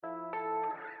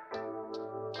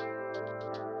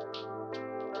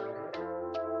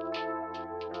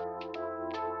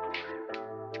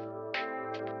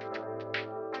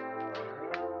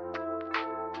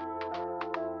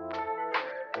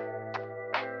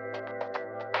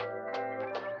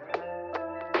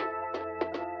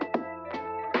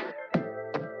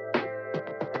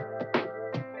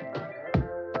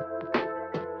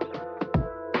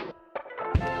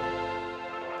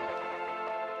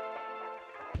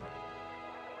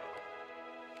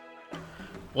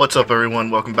What's up,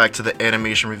 everyone? Welcome back to the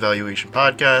Animation Revaluation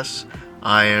Podcast.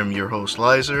 I am your host,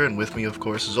 Lizer, and with me, of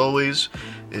course, as always,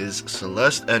 is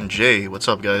Celeste and Jay. What's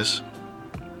up, guys?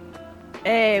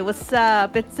 Hey, what's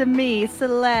up? It's me,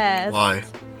 Celeste. Why?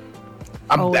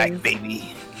 I'm Always. back,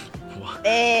 baby. Why?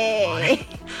 Hey.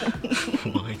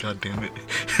 Why? God damn it.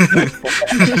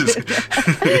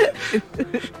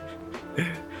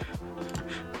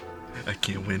 I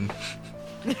can't win.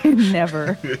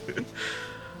 Never.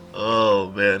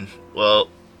 Oh, man. Well,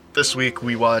 this week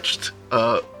we watched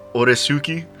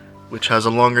Oresuki, which has a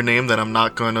longer name that I'm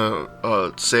not gonna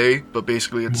say, but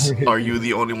basically it's Are You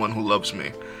the Only One Who Loves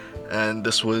Me? And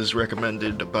this was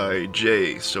recommended by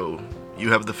Jay, so you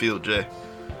have the field, Jay.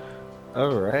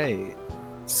 All right.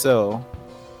 So,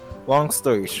 long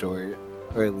story short,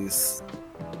 or at least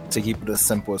to keep it as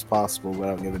simple as possible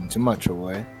without giving too much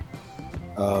away,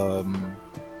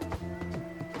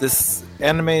 this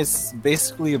anime is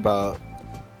basically about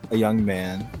a young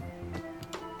man,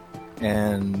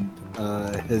 and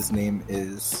his name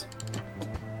is.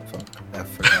 Fuck, I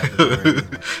forgot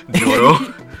the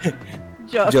word.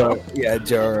 Joro?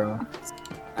 Joro.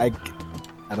 I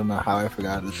don't know how I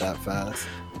forgot it that fast,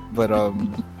 but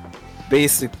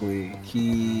basically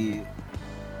he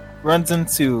runs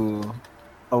into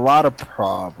a lot of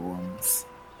problems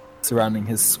surrounding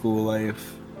his school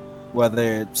life,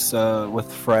 whether it's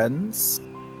with friends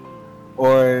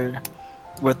or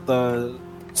with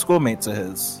schoolmates of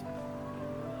his.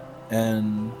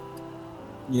 And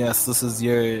yes, this is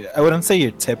I wouldn't say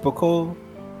your typical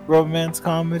romance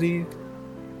comedy,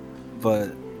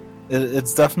 but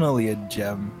it's definitely a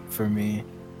gem for me.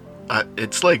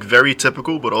 It's like very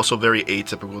typical, but also very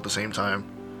atypical at the same time.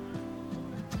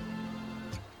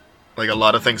 Like a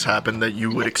lot of things happen that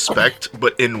you would expect,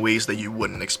 but in ways that you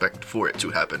wouldn't expect for it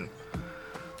to happen.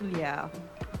 Yeah.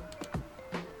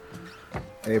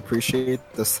 I appreciate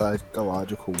the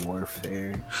psychological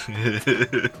warfare.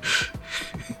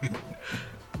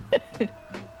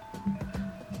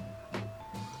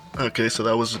 Okay, so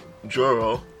that was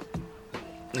Joro.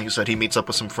 Like you said, he meets up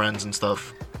with some friends and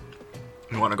stuff.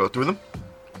 You want to go through them?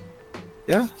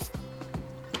 Yeah.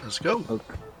 Let's go.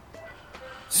 Okay.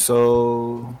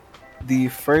 So, the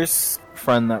first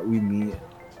friend that we meet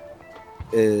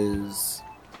is...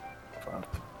 Fuck.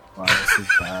 Wow, this is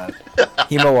bad.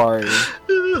 Himawari.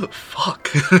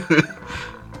 Fuck.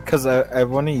 Because I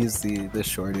want to use the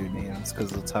shorter names,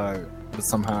 because but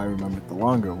somehow I remembered the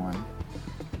longer one.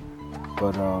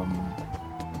 But,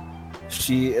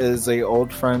 she is a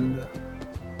old friend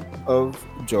of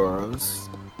Joro's,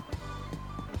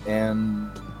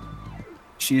 and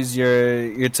she's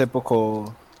your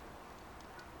typical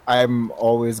I'm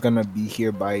always gonna be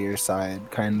here by your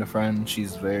side kind of friend.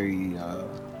 She's very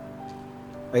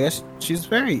I guess she's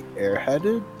very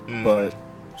airheaded, but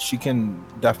she can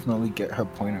definitely get her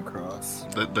point across.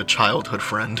 The childhood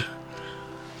friend.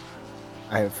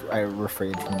 I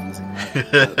refrained from using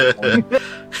that.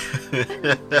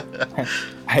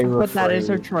 But that is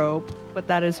her trope.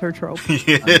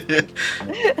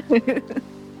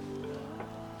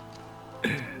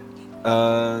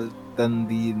 Then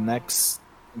the next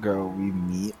girl we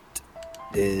meet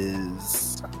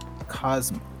is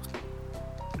Cosmos.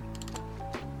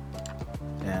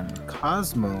 And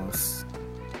Cosmos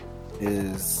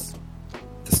is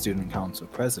the student council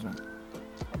president.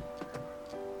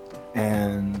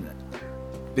 And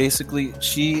basically,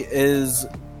 she is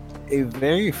a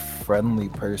very friendly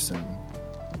person,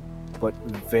 but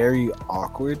very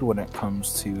awkward when it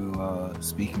comes to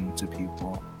speaking to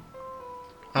people.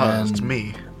 Oh, it's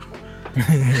me.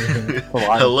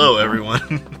 Hello, Hello,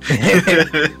 everyone.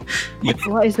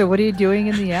 Liza, what are you doing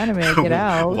in the anime? Get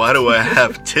out. Why do I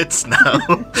have tits now?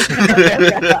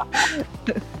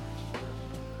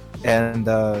 And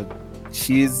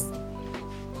she's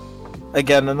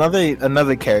again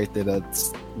another character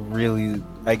that's really,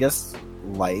 I guess,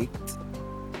 liked,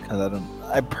 because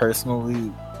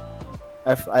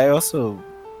I also,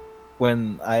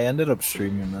 when I ended up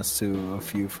streaming this to a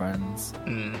few friends,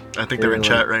 I think they're in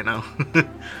chat right now.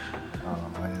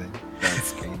 Oh, I think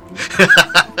that's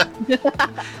crazy.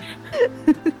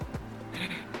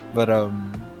 But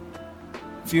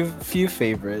few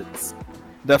favorites.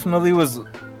 Definitely was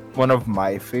one of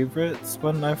my favorites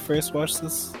when I first watched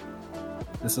this.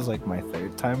 This is like my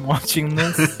third time watching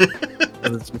this.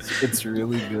 It's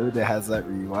really good. It has that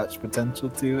rewatch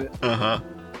potential to it.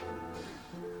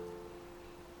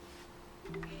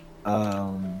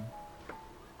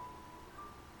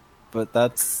 But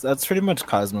that's pretty much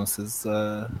Cosmos's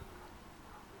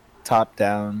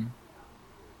top-down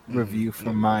review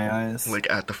from my eyes. Like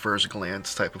at the first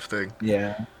glance type of thing.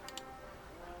 Yeah.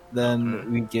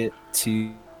 Then we get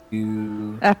to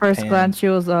At first Pan. glance, she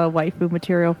was waifu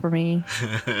material for me.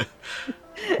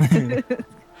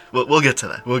 We'll get to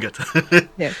that. We'll get to that.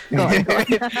 Yeah, go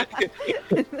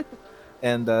on.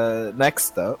 And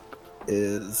next up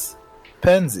is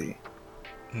Pansy.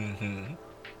 Mm-hmm.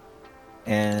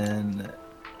 And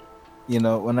you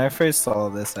know, when I first saw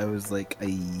this, I was like,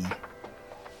 "Aye." I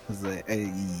was like,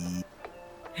 "Aye."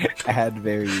 I had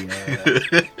very.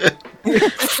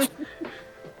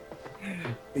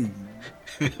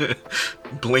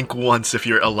 Blink once if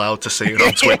you're allowed to say it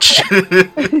on Twitch.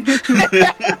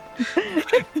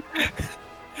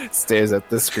 Stares at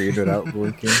the screen without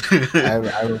blinking.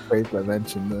 I'm afraid to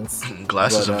mention this.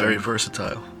 Glasses But, are very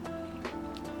versatile.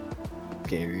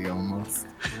 Scary almost.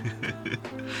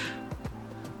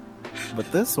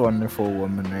 But this wonderful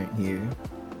woman right here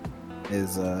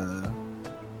is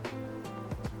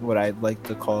what I'd like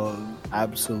to call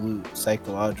absolute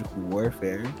psychological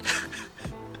warfare.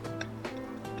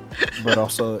 But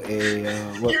also a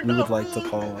what You're we would not like to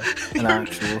call an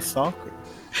actual stalker.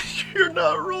 You're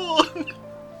not wrong.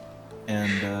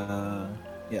 And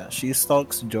yeah, she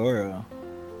stalks Jorah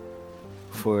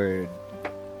for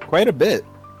quite a bit,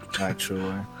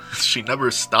 actually. She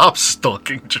never stops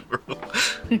stalking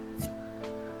Jorah.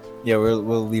 Yeah,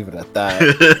 we'll leave it at that.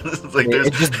 It's like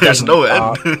It just there's no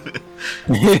doesn't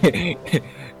end.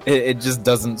 it just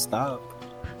doesn't stop.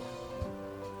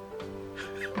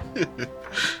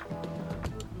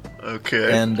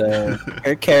 Okay. And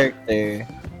her character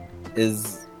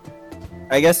is,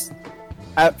 I guess,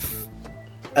 at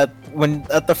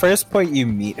the first point you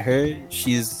meet her,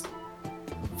 she's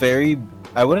very,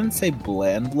 I wouldn't say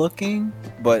bland looking,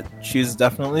 but she's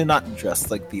definitely not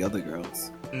dressed like the other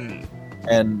girls. Mm.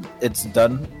 And it's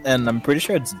done, and I'm pretty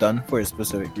sure it's done for a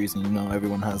specific reason. You know,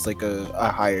 everyone has like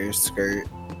a higher skirt,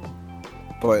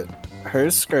 but her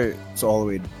skirt is all the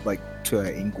way like to her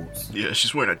ankles. Yeah,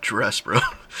 she's wearing a dress, bro.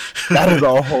 That is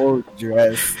a whole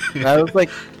dress. And I was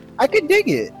like, I could dig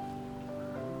it.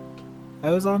 I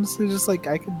was honestly just like,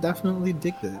 I could definitely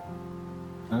dig that.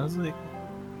 I was like,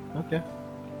 okay.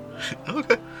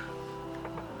 Okay.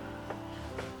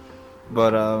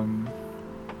 But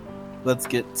let's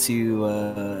get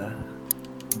to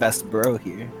best bro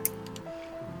here.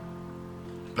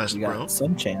 Best We got bro.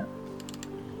 Sunchan.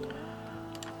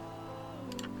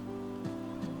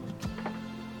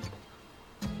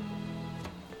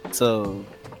 So,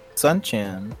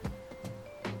 Sunchan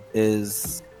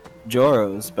is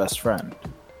Joro's best friend.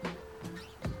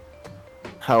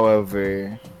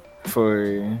 However,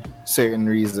 for certain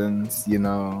reasons, you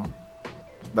know,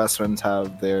 best friends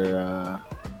have their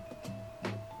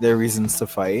reasons to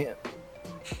fight,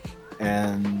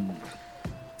 and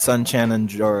Sunchan and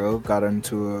Joro got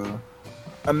into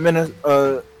a minute.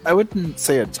 I wouldn't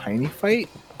say a tiny fight,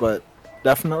 but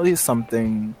definitely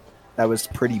something that was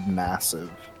pretty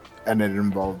massive, and it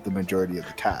involved the majority of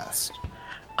the cast.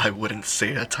 I wouldn't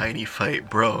say a tiny fight,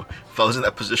 bro. If I was in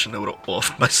that position, I would have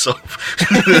offed myself.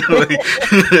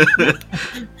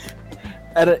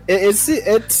 And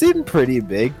it seemed pretty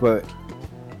big, but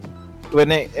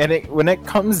when it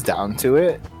comes down to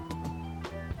it,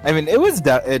 I mean, it was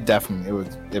that bad.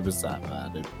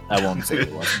 I won't say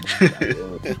it wasn't that bad. It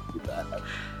was bad.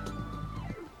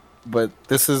 But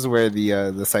this is where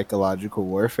the psychological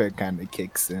warfare kind of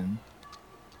kicks in,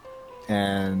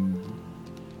 and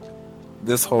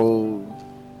this whole,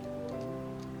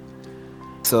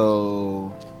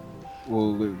 so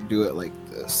we'll do it like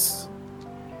this.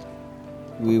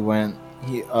 We went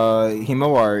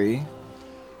Himawari,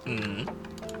 Mm.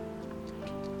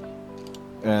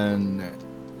 and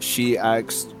she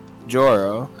asked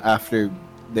Jorah after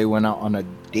they went out on a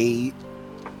date.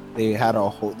 They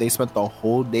spent the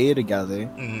whole day together.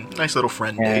 Mm. Nice little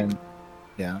friend And date.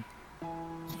 yeah,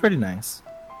 it's pretty nice.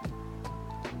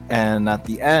 And at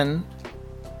the end,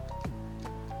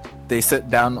 they sit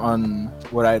down on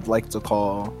what I'd like to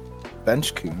call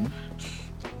bench coon.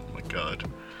 Oh my god.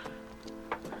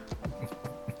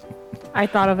 I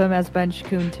thought of him as Bench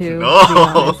Coon too.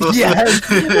 No! Yes.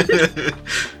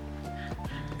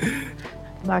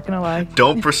 Not gonna lie.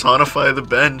 Don't personify the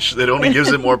bench. That only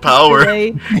gives it more power.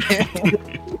 Today,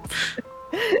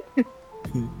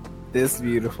 This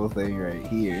beautiful thing right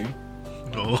here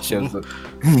No. shows up.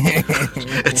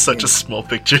 It's such a small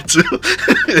picture too.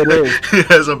 It is. It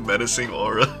has a menacing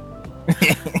aura.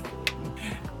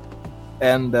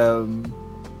 And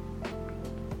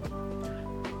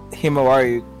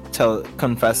Himawari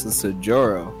confesses to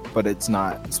Joro, but it's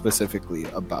not specifically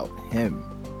about him.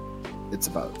 It's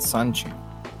about Sunchan.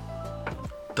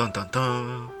 Dun dun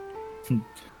dun.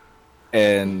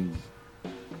 And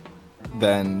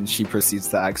then she proceeds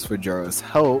to ask for Joro's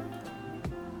help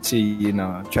to, you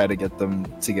know, try to get them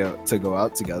to go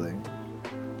out together.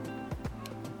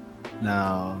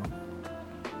 Now,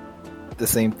 the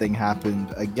same thing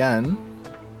happened again,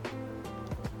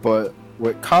 but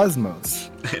with Cosmos.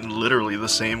 In literally the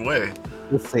same way.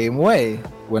 The same way.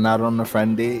 Went out on a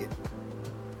friend date.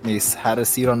 They had a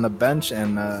seat on the bench,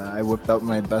 and I whipped out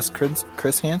my best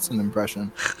Chris Hansen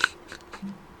impression.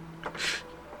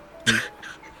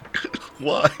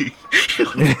 Why?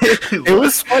 It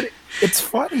was funny. It's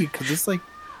funny because it's like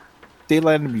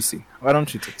Daylight NBC. Why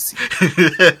don't you take a seat?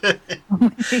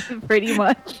 Pretty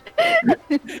much.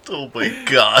 Oh my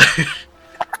god.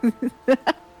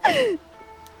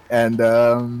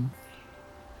 And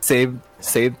same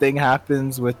thing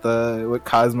happens with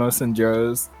Cosmos and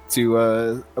Joe's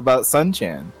to about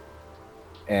Sun-chan,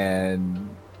 and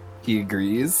he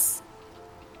agrees.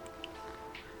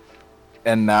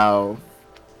 And now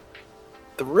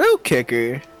the real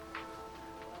kicker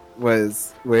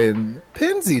was when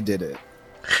Pansy did it.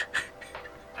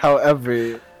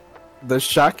 However,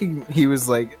 he was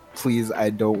like, please, I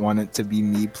don't want it to be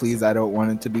me. Please, I don't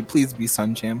want it to be. Please be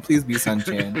Sun-chan. Please be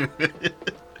Sun-chan.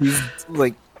 He's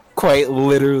like quite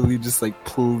literally just like,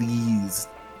 please,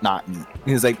 not me.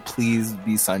 He was like, please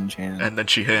be Sun-chan. And then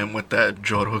she hit him with that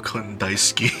Joro-kun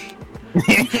Daisuki.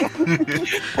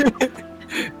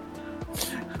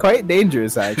 Quite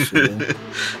dangerous, actually.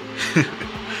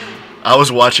 I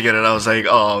was watching it and I was like,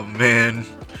 oh man.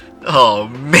 Oh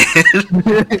man.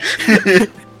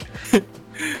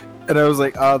 And I was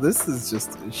like, oh, this is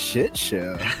just a shit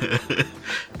show.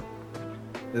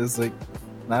 It's like,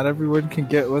 not everyone can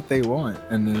get what they want.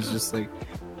 And it's just like,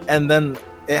 and then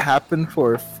it happened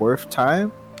for a fourth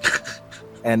time.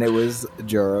 And it was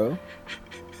Joro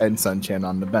and Sun-chan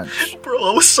on the bench. Bro,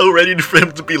 I was so ready for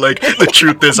him to be like, the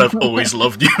truth is I've always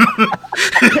loved you.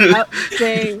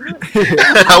 Same.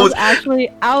 I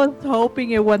was hoping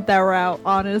it went that route,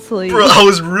 honestly. Bro, I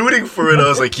was rooting for it. I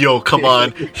was like, yo, come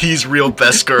on. He's real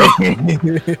best girl.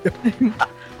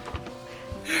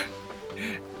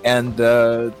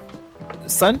 And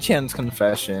Sun-chan's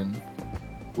confession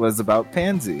was about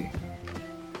Pansy.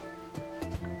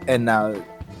 And now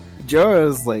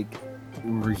Joro's like,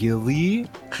 really?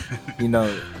 You know,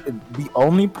 the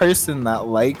only person that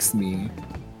likes me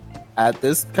at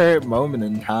this current moment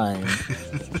in time.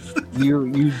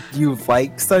 You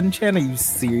like Sun-chan? Are you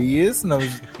serious? And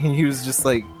he was just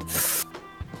like,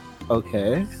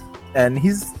 okay. And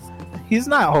he's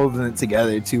not holding it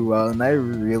together too well, and I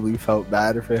really felt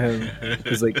bad for him.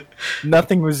 Because like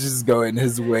nothing was just going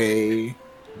his way.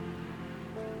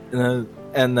 And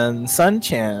then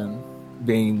Sun-chan,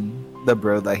 being the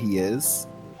bro that he is,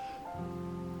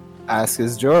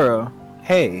 asks Joro,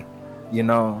 hey, you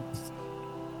know,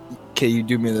 can you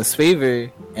do me this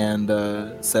favor and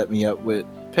set me up with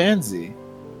Pansy?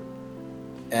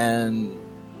 And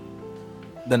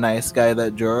the nice guy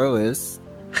that Joro is,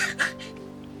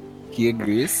 he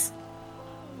agrees.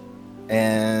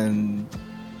 And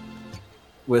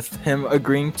with him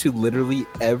agreeing to literally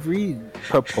every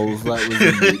proposal that was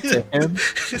made to him,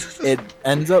 it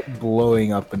ends up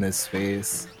blowing up in his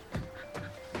face.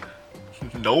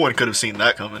 No one could have seen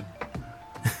that coming.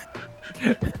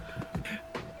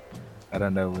 I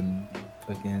don't know, when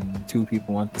fucking two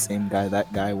people want the same guy,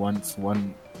 that guy wants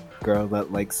one girl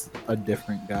that likes a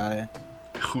different guy.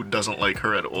 Who doesn't like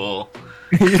her at all?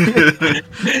 Get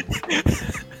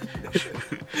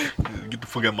the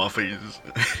fuck out of my face.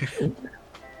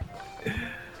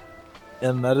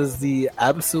 And that is the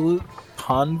absolute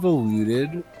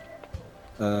convoluted,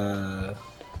 I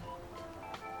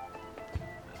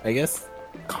guess,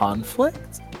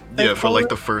 conflict? Yeah, for like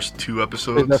the first 2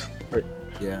 episodes.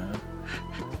 Yeah.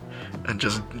 And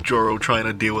just Joro trying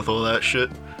to deal with all that shit.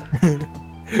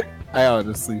 I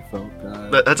honestly felt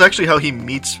bad. That's actually how he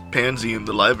meets Pansy in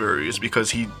the library, is because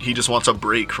he just wants a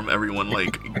break from everyone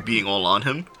like being all on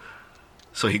him.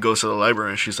 So he goes to the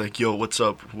library and she's like, yo, what's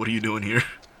up? What are you doing here?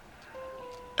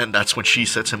 And that's when she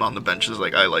sets him on the bench, is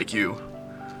like, I like you.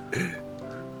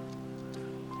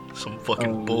 Some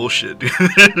fucking bullshit, dude.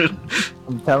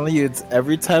 I'm telling you, it's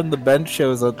every time the bench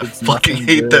shows up, it's I fucking nothing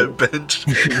hate good. that bench.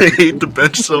 I hate the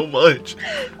bench so much.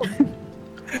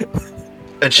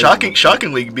 And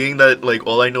shockingly, being that like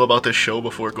all I know about this show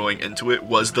before going into it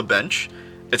was the bench,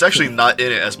 it's actually not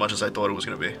in it as much as I thought it was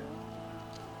gonna be.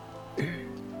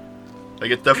 Like,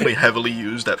 it's definitely heavily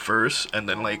used at first, and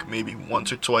then like maybe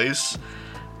once or twice,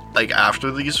 like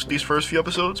after these first few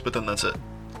episodes, but then that's it.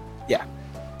 Yeah.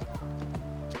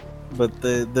 But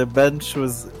the bench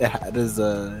had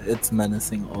its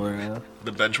menacing aura.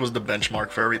 The bench was the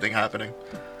benchmark for everything happening.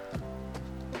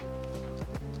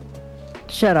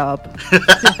 Shut up.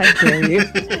 How dare you?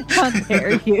 How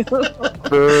dare you?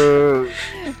 Boo.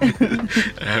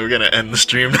 We're gonna end the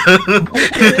stream now.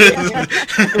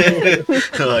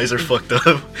 Eyes are fucked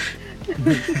up.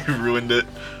 Ruined it.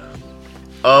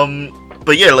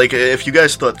 But yeah, like, if you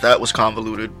guys thought that was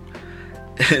convoluted,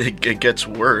 it gets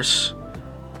worse.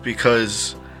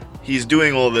 Because he's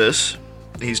doing all this,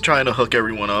 he's trying to hook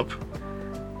everyone up,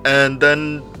 and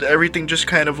then everything just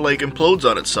kind of, like, implodes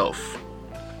on itself.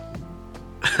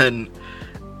 And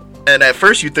at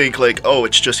first you think, like, oh,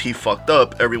 it's just he fucked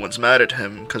up, everyone's mad at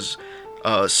him, because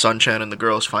Sun-chan and the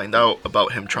girls find out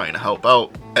about him trying to help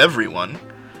out everyone,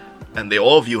 and they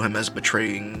all view him as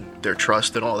betraying their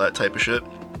trust and all that type of shit.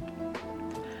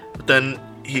 But then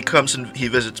he comes and he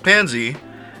visits Pansy,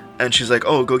 and she's like,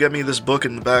 oh, go get me this book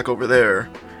in the back over there.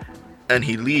 And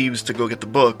he leaves to go get the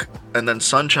book, and then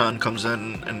Sun-chan comes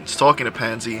in and is talking to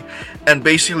Pansy, and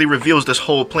basically reveals this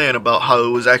whole plan about how it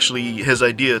was actually his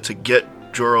idea to get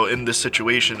Joro in this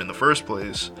situation in the first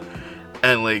place,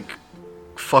 and, like,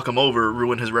 fuck him over,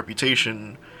 ruin his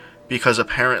reputation, because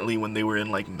apparently when they were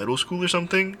in, like, middle school or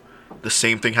something, the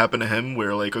same thing happened to him,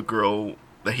 where, like, a girl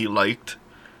that he liked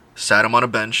sat him on a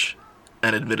bench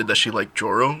and admitted that she liked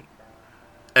Joro,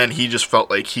 and he just felt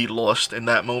like he lost in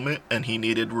that moment, and he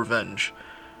needed revenge.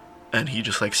 And he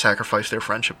just, like, sacrificed their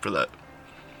friendship for that.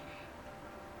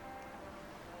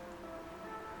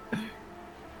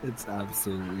 It's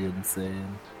absolutely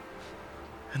insane.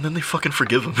 And then they fucking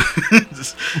forgive him.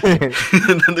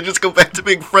 And then they just go back to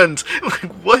being friends.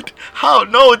 Like, what? How?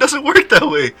 No, it doesn't work that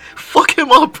way. Fuck him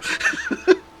up.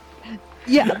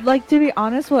 Yeah, like, to be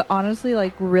honest, what honestly,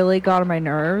 like, really got on my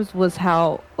nerves was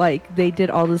how, like, they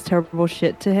did all this terrible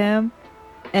shit to him,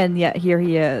 and yet here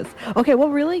he is. Okay,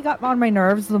 what really got on my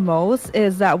nerves the most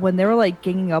is that when they were, like,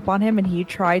 ganging up on him and he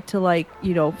tried to, like,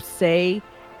 you know, say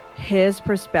his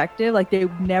perspective, like, they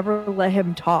never let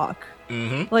him talk.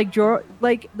 Mm-hmm. Like, Joro,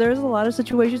 like, there's a lot of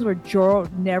situations where Joro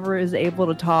never is able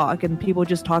to talk, and people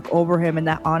just talk over him, and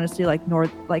that honestly, like,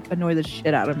 annoy the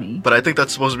shit out of me. But I think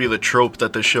that's supposed to be the trope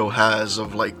that the show has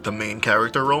of, like, the main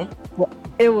character role. Well,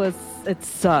 it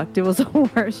sucked. It was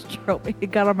the worst trope.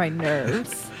 It got on my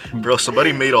nerves. Bro,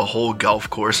 somebody made a whole golf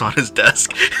course on his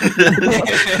desk.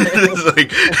 It's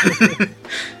like...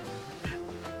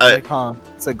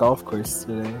 It's a golf course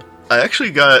today. I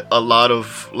actually got a lot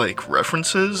of, like,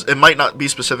 references. It might not be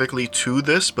specifically to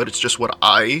this, but it's just what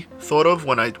I thought of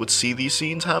when I would see these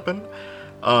scenes happen.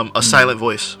 A silent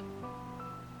voice.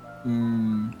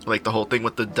 Like, the whole thing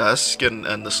with the desk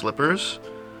and the slippers.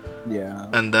 Yeah.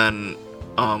 And then,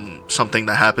 something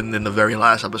that happened in the very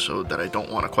last episode that I don't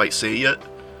want to quite say yet.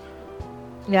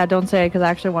 Yeah, don't say it, because I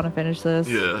actually want to finish this.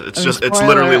 Yeah, it's it's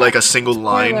literally like a single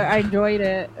line. I enjoyed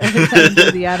it. Every time I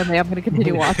do the anime, I'm going to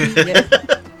continue watching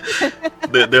it.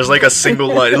 There's like a single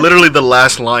line, literally the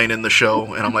last line in the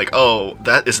show, and I'm like, oh,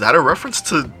 is that a reference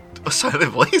to A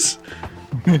Silent Voice?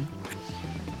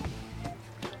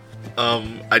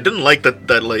 I didn't like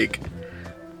that like,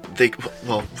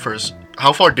 well, first,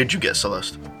 how far did you get,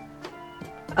 Celeste?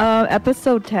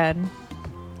 Episode 10.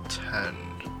 10.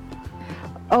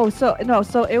 Oh, so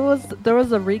there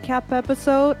was a recap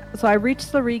episode. So I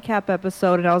reached the recap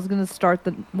episode, and I was gonna start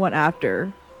the one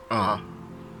after. Uh-huh.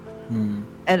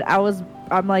 And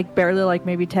I'm like barely like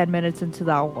maybe 10 minutes into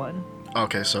that one.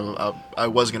 Okay, so I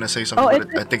was gonna say something,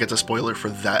 but I think it's a spoiler for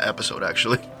that episode,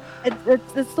 actually.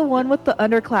 It's the one with the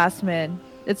underclassmen.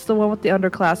 It's the one with the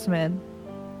underclassmen.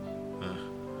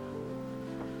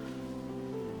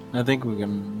 I think we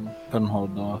can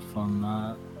hold off on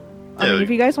that. I mean, if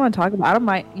you guys want to talk about it, I don't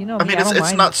mind. You know, I mean,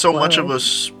 it's not so much of a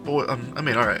spoil. I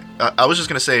mean, all right. I was just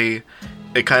gonna say,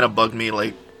 it kind of bugged me,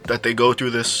 like, that they go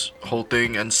through this whole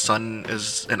thing and Sun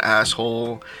is an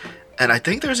asshole, and I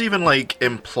think there's even, like,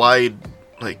 implied,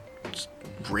 like,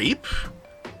 rape.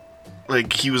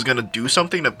 Like, he was gonna do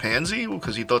something to Pansy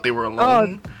because he thought they were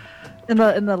alone. Oh,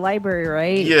 in the library,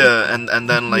 right? Yeah, and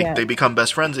then, like, they become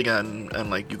best friends again, and,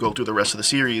 like, you go through the rest of the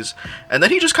series, and then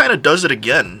he just kind of does it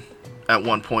again at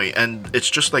one point, and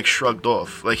it's just, like, shrugged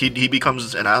off. Like, he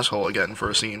becomes an asshole again for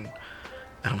a scene,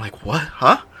 and I'm like, what?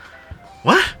 Huh?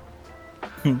 What?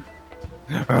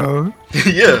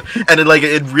 Yeah, and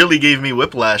it really gave me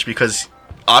whiplash because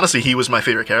honestly, he was my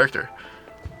favorite character.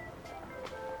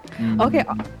 Okay,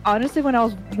 honestly, when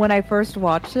I first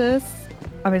watched this,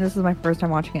 I mean, this is my first time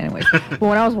watching it anyway. But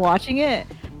when I was watching it,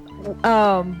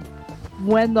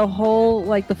 when the whole,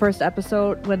 like, the first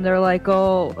episode, when they're like,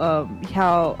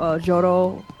 how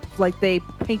Joro, like, they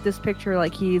paint this picture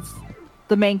like he's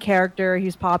the main character,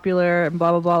 he's popular, and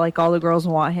blah blah blah, like all the girls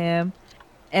want him.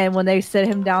 And when they sit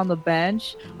him down the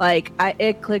bench, like,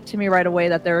 it clicked to me right away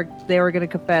that they were gonna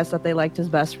confess that they liked his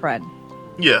best friend.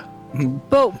 Yeah.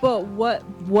 But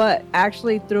what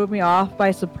actually threw me off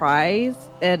by surprise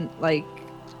and like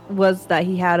was that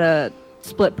he had a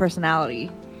split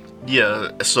personality. Yeah,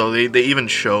 so they even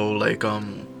show, like,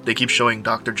 they keep showing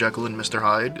Dr. Jekyll and Mr.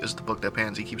 Hyde is the book that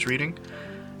Pansy keeps reading.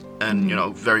 And, you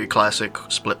know, very classic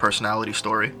split personality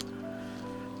story.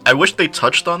 I wish they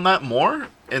touched on that more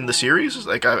in the series.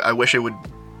 Like, I wish it would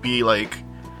be, like,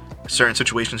 certain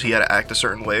situations he had to act a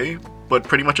certain way. But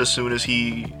pretty much as soon as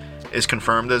he is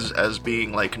confirmed as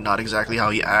being, like, not exactly how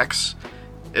he acts,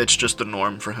 it's just the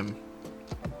norm for him.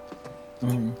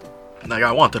 Like,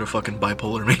 I wanted a fucking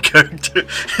bipolar main character.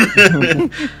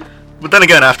 But then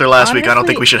again, after last week, I don't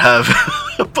think we should have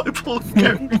a bipolar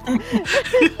character.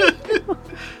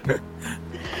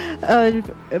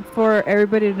 For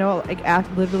everybody to know, like,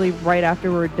 literally right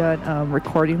after we're done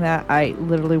recording that, I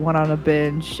literally went on a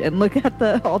binge and looked at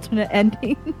the alternate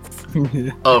endings.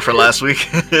 Oh, for last week?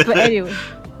 But anyway,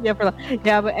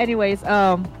 but anyways,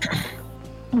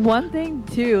 one thing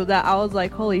too that I was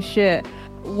like, holy shit,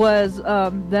 was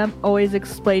them always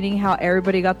explaining how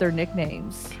everybody got their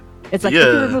nicknames. It's like, if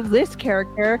you remove this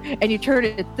character and you turn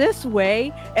it this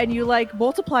way and you like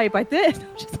multiply it by this,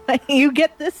 just like you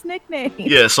get this nickname.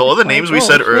 Yeah, so all the names we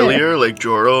said earlier, like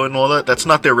Joro and all that, that's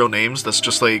not their real names. That's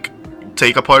just like,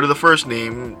 take a part of the first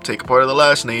name, take a part of the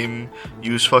last name,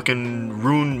 use fucking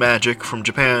rune magic from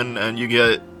Japan, and you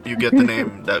get the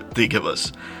name that they give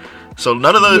us. So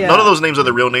none of those names are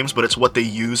the real names, but it's what they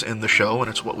use in the show, and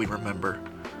it's what we remember.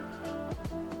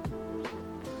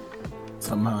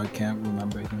 Somehow I can't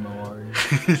remember Himawari.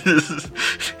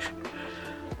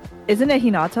 Isn't it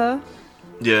Hinata?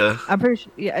 Yeah. I'm pretty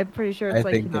sure it's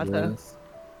like Hinata. It is.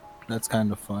 That's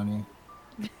kind of funny.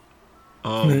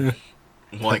 Why?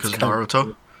 Because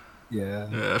Naruto? Yeah.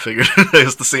 Yeah, I figured.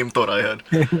 It's the same thought I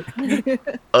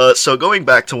had. So going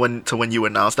back to when you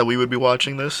announced that we would be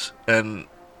watching this, and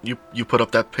you put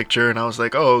up that picture, and I was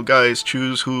like, oh, guys,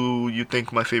 choose who you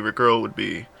think my favorite girl would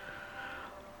be.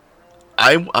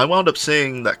 I wound up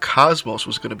saying that Cosmos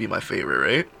was going to be my favorite,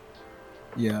 right?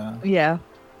 Yeah. Yeah.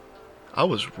 I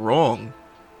was wrong.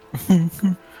 I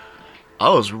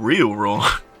was real wrong.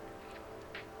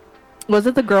 Was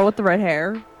it the girl with the red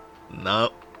hair?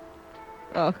 No.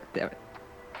 Oh, damn it.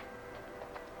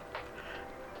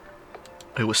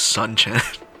 It was Sun-chan.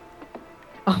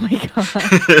 Oh my god.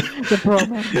 The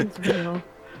bromance is real.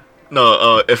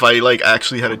 No, if I like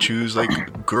actually had to choose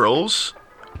like girls,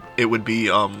 it would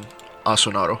be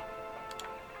Asunaro.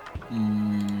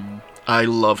 I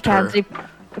loved Pansy. her.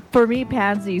 For me,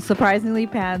 Pansy. Surprisingly,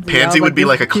 Pansy. Pansy would be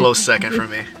like a close second for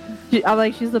me. I'm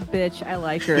like, she's a bitch. I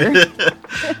like her.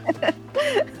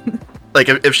 Like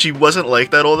if she wasn't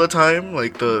like that all the time,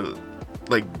 like the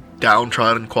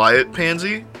downtrodden, quiet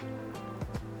Pansy,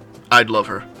 I'd love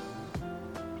her.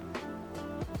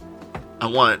 I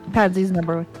want Pansy's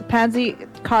number one. Pansy,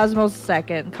 Cosmo's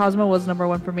second. Cosmo was number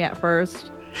one for me at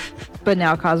first, but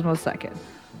now Cosmo's second.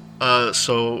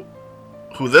 So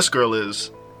who this girl is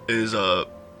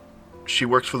she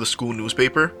works for the school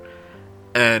newspaper,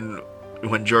 and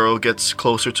when Joro gets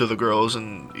closer to the girls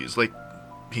and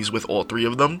he's with all three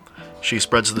of them, she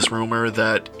spreads this rumor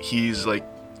that he's like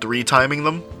 3-timing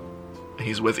them.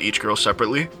 He's with each girl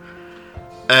separately.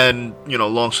 And, you know,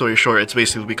 long story short, it's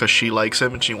basically because she likes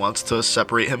him and she wants to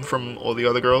separate him from all the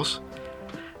other girls.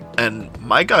 And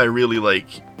my guy really, like,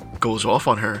 goes off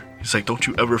on her. He's like, don't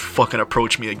you ever fucking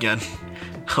approach me again.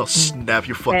 I'll snap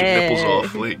your fucking nipples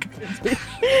off. Like,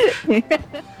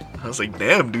 I was like,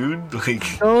 damn, dude. Like,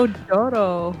 oh,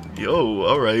 Joro. Yo,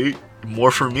 alright.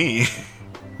 More for me.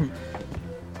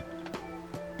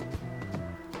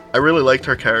 I really liked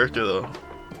her character, though.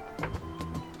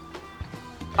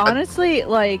 Honestly,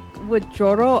 like, with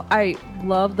Joro, I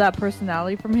love that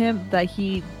personality from him that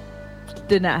he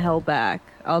did not hold back.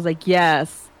 I was like,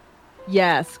 yes,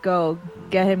 go.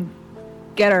 Get him.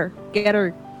 Get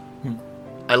her.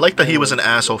 I like that he was an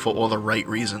asshole for all the right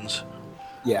reasons.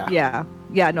 Yeah,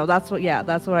 no, that's what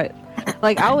I...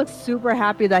 Like, I was super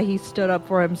happy that he stood up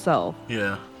for himself.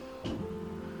 Yeah.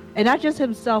 And not just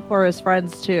himself, for his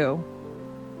friends, too.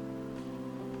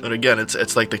 And again,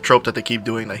 it's like the trope that they keep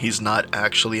doing, that he's not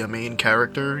actually a main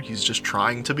character, he's just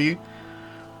trying to be.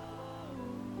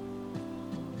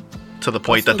 To the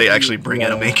point that they actually bring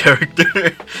in a main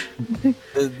character.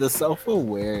 the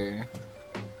self-aware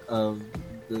of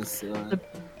this...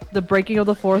 The breaking of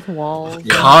the fourth wall.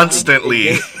 Yeah.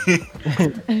 Constantly.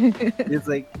 It's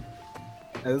like...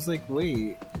 I was like,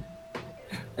 wait...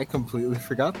 I completely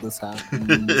forgot this happened.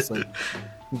 And he's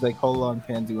like, hold on,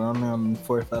 Pansy, we're only on the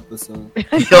 4th episode.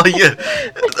 Hell yeah.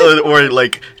 Or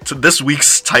like, this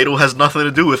week's title has nothing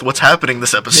to do with what's happening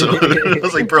this episode. I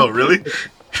was like, bro, really?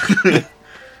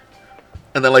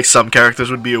 And then like some characters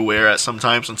would be aware at some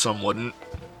times and some wouldn't.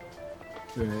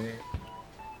 Right.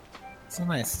 It's a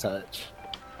nice touch.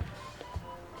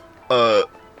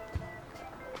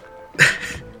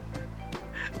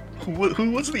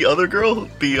 Who was the other girl?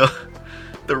 The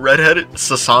redheaded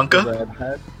Sasanka?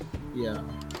 Redhead? Yeah.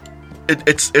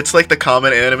 It's like the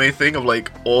common anime thing of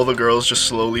like all the girls just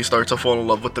slowly start to fall in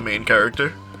love with the main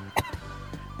character.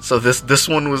 So this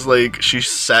one was like she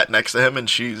sat next to him and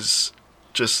she's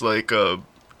just like a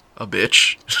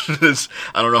bitch.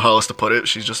 I don't know how else to put it.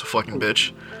 She's just a fucking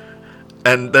bitch.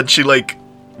 And then she like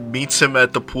meets him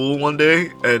at the pool one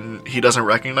day and he doesn't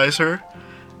recognize her.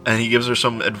 And he gives her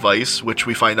some advice, which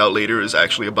we find out later is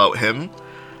actually about him.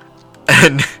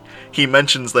 And he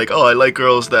mentions, like, oh, I like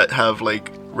girls that have,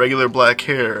 like, regular black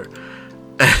hair.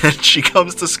 And she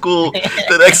comes to school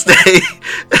the next day,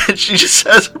 and she just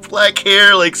has her black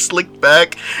hair, like, slicked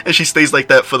back. And she stays like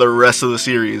that for the rest of the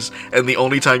series. And the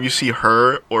only time you see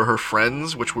her or her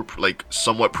friends, which were, like,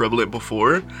 somewhat prevalent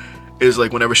before, is,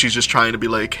 like, whenever she's just trying to be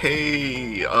like,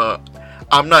 hey,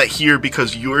 I'm not here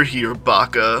because you're here,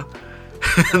 Baka.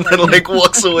 And then like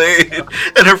walks away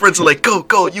and her friends are like,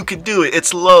 go, you can do it,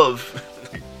 it's love.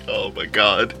 Oh my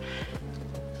god.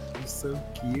 You're so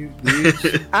cute,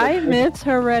 dude. I miss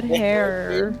her red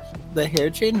hair. The hair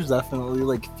change definitely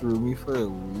like threw me for a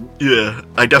loop. Yeah,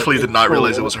 I definitely did not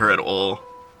realize it was her at all.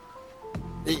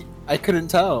 I couldn't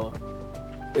tell.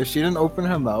 If she didn't open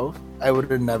her mouth, I would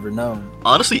have never known.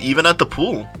 Honestly, even at the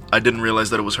pool, I didn't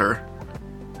realize that it was her.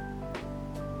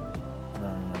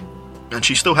 And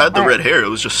she still had the red hair, it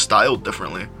was just styled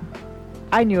differently.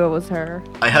 I knew it was her.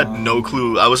 I had no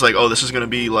clue. I was like, oh, this is gonna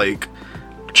be like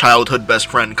childhood best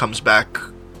friend comes back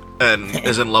and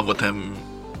is in love with him.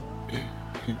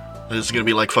 This is gonna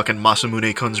be like fucking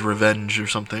Masamune-kun's Revenge or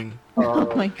something.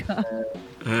 Oh my god.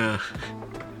 Yeah.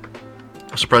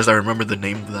 I'm surprised I remembered the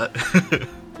name of that.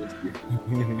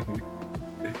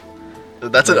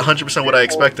 That's 100% what I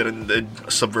expected, and it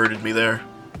subverted me there.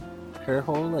 Her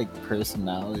whole like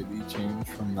personality change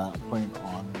from that point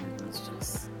on was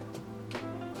just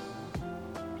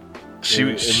it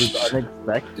was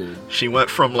unexpected. She went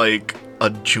from like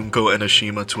a Junko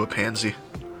Enoshima to a pansy.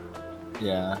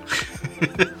 Yeah.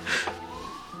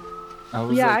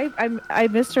 I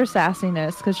missed her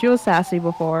sassiness because she was sassy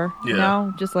before. Yeah.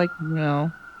 Now just like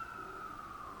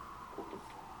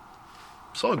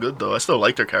It's all good though. I still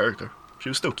liked her character. She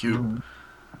was still cute. Mm-hmm.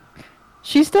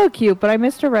 She's still cute, but I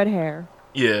missed her red hair.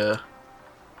 Yeah.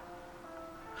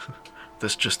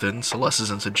 This just in, Celeste is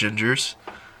into gingers.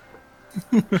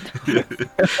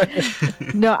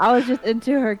 No, I was just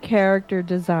into her character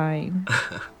design.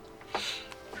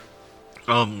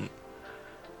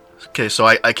 Okay, so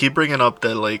I keep bringing up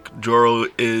that, like, Joro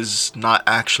is not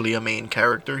actually a main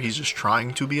character. He's just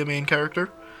trying to be a main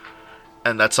character.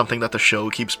 And that's something that the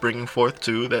show keeps bringing forth,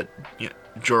 too, that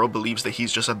Joro believes that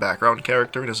he's just a background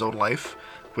character in his own life.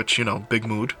 Which, big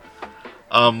mood.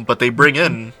 But they bring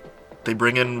in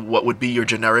what would be your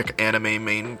generic anime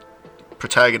main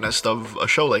protagonist of a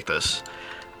show like this.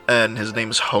 And his name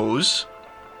is Hose.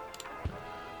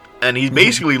 And he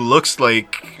basically looks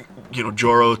like,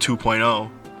 Joro 2.0.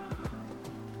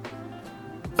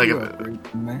 Like,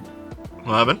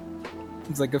 what happened?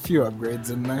 There's like a few upgrades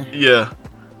in there. Yeah.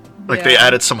 Like, they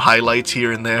added some highlights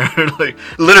here and there. Like,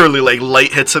 literally, like,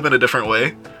 light hits him in a different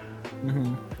way.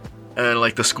 Mm-hmm. And,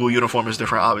 like, the school uniform is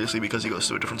different, obviously, because he goes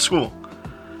to a different school.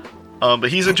 But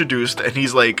he's introduced, and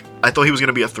he's, like... I thought he was going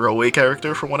to be a throwaway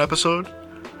character for one episode.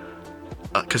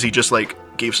 Because he just, like,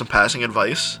 gave some passing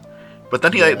advice. But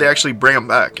then they actually bring him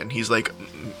back, and he's, like,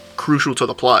 crucial to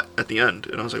the plot at the end.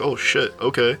 And I was like, oh, shit,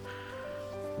 okay.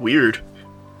 Weird.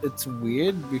 It's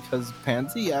weird, because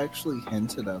Pansy actually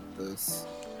hinted at this.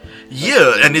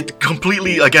 Yeah, and it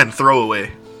completely, again,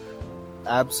 throwaway.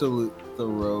 Absolute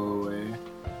throwaway.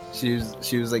 She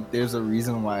was like, there's a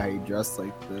reason why I dress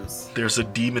like this. There's a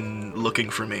demon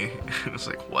looking for me. It's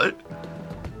like, what?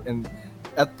 And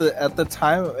at the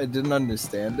time, I didn't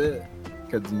understand it.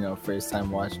 Because, first time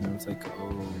watching it, it's like,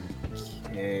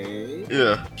 okay.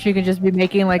 Yeah. She could just be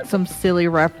making, like, some silly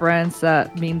reference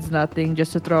that means nothing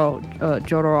just to throw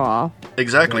Joro off.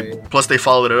 Exactly. Right. Plus, they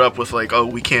followed it up with, like, oh,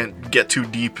 we can't get too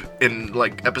deep in,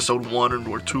 like, episode 1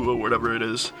 or 2 or whatever it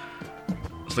is.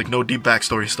 It's like no deep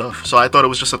backstory stuff. So I thought it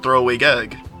was just a throwaway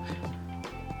gag.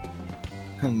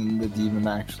 And then the demon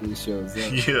actually shows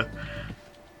up. Yeah.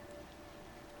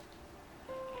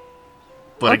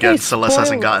 But again, Celeste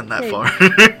hasn't gotten that far.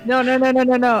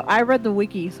 No. I read the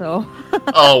wiki, so.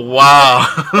 Oh, wow.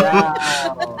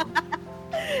 Wow.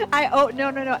 No.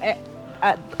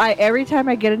 I every time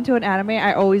I get into an anime,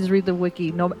 I always read the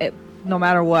wiki. No, no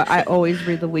matter what, I always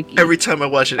read the wiki. Every time I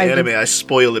watch an I anime, just- I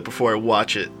spoil it before I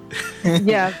watch it.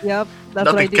 Yeah, yep. That's what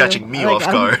I Nothing do. catching me Like,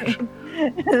 off guard.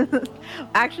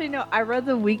 Actually, no. I read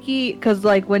the wiki because,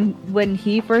 like, when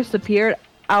he first appeared,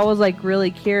 I was like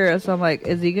really curious. I'm like,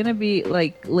 is he gonna be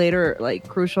like later like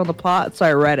crucial in the plot? So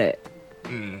I read it.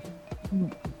 Mm.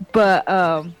 But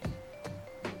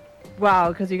wow,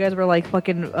 because you guys were like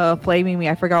fucking flaming me.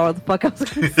 I forgot what the fuck I was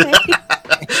gonna say.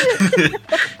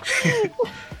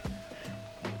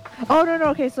 Oh no.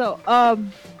 Okay, so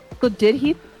did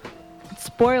he?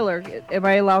 Spoiler. Am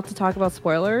I allowed to talk about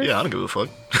spoilers? Yeah, I don't give a fuck.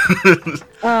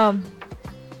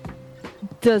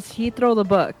 Does he throw the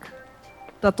book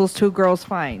that those two girls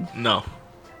find? No.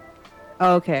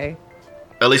 Okay.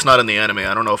 At least not in the anime.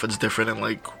 I don't know if it's different in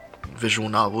like visual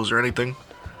novels or anything.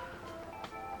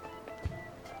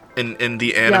 In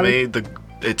the anime,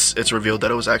 it's revealed that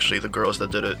it was actually the girls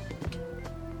that did it.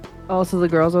 Oh, so the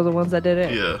girls are the ones that did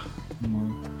it? Yeah.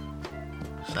 Mhm.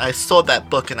 I saw that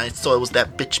book and I saw it was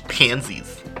that bitch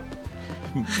Pansies.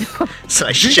 So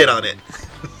I shit on it.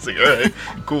 It's like, alright,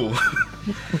 cool.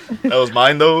 That was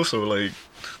mine though, so like,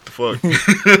 the fuck?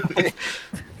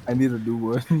 I need a new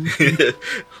one.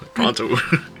 Pronto.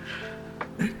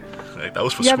 Like, that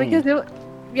was for Yeah, school.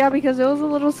 because it was a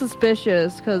little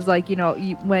suspicious. Because like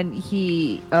when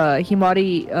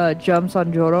Himari jumps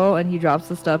on Joro and he drops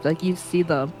the stuff, like you see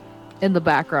them in the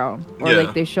background, or Yeah.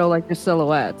 like they show like their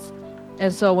silhouettes.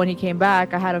 And so when he came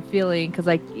back, I had a feeling because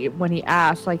like when he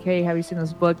asked like, "Hey, have you seen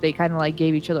this book?" They kind of like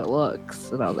gave each other looks,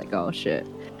 and I was like, "Oh shit."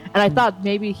 And I thought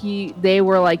maybe they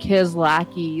were like his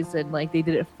lackeys and like they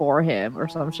did it for him or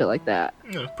some shit like that.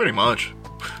 Yeah, pretty much.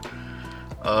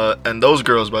 And those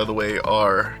girls, by the way,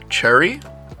 are Cherry,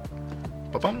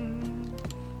 ba-bum,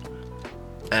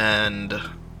 and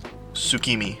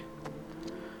Tsukimi,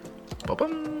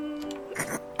 ba-bum.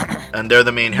 And they're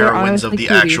the main They're heroines of honestly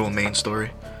the cuties. actual main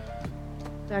story.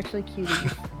 It's actually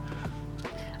cuties.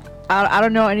 I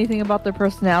don't know anything about their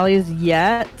personalities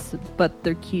yet, but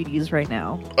they're cuties right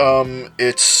now.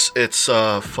 It's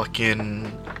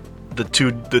fucking the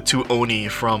two Oni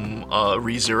from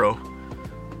ReZero.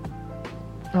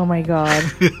 Oh my god.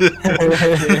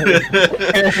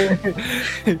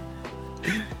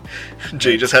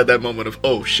 Jay just had that moment of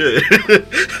oh shit.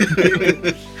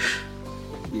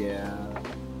 Yeah.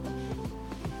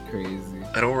 Crazy.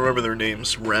 I don't remember their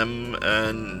names. Rem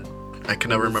and I can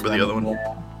never remember the other one.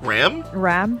 Ram?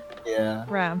 Ram? Yeah.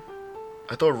 Ram.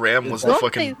 I thought Ram was the Don't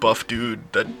fucking say- buff dude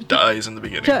that dies in the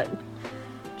beginning.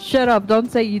 Shut up.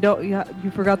 Don't say you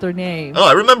forgot their name. Oh,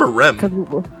 I remember Rem.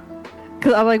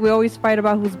 Because I'm like, we always fight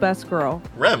about who's best girl.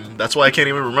 Rem. That's why I can't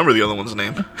even remember the other one's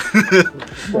name.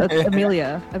 That's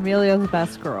Amelia. Amelia's the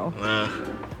best girl.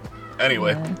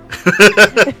 Anyway.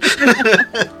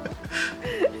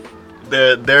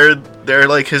 Yeah. they're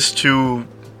like his two,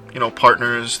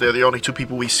 partners. They're the only two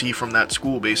people we see from that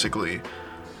school, basically.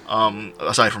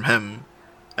 Aside from him.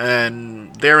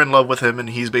 And they're in love with him, and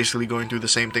he's basically going through the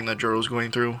same thing that Joro's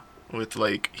going through. With,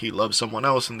 like, he loves someone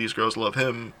else, and these girls love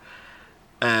him.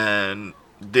 And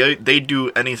they do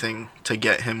anything to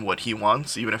get him what he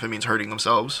wants, even if it means hurting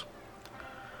themselves.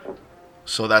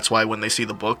 So that's why when they see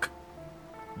the book,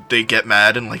 they get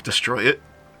mad and, like, destroy it.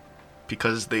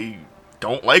 Because they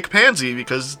don't like Pansy,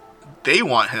 because they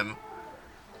want him.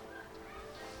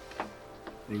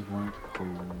 They weren't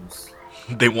hoes.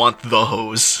 They want the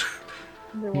hose.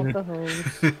 They want the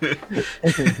hose.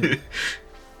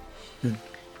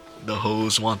 The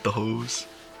hose want the hose.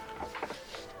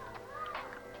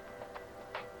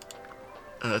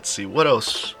 Let's see, what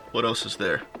else? What else is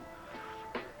there?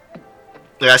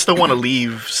 Like, I still want to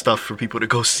leave stuff for people to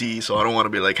go see, so I don't want to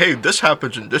be like, hey, this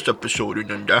happens in this episode, and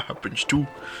then that happens too.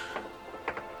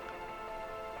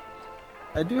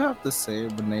 I do have to say,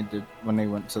 when they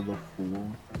went to the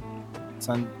pool,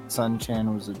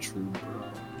 Sun-chan was a true bro.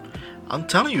 I'm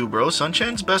telling you, bro,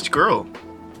 Sun-chan's best girl.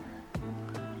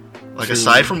 Like, True.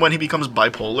 aside from when he becomes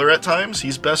bipolar at times,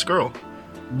 he's best girl.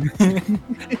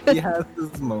 He has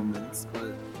his moments,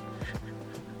 but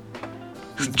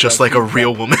he's Just best- like a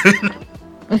real woman.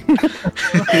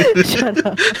 Shut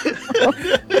up.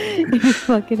 You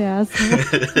fucking asshole.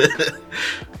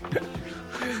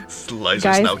 Liza's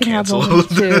Guys now can have canceled.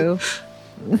 moments too.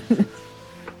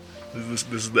 This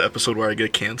is the episode where I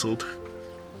get canceled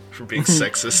for being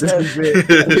sexist. That's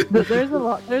it.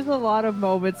 There's a lot of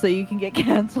moments that you can get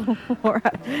canceled for.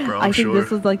 Bro, I I'm think sure.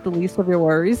 this is like the least of your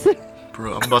worries.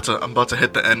 Bro, I'm about to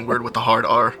hit the N word with the hard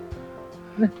R.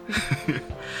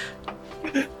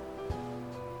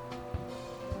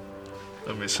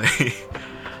 Let me see.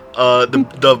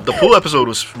 The pool episode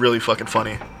was really fucking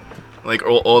funny. Like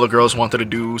all the girls wanted to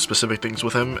do specific things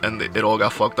with him, and it all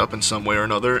got fucked up in some way or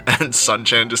another. And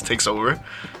Sun-chan just takes over.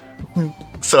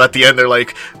 So at the end, they're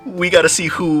like, "We got to see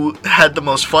who had the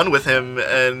most fun with him,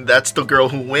 and that's the girl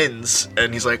who wins."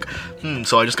 And he's like,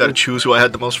 "So I just got to choose who I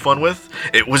had the most fun with.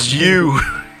 It was you."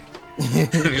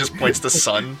 And he just points to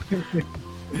Sun.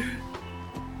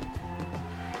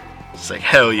 It's like,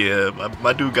 hell yeah,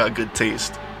 my dude got good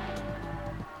taste.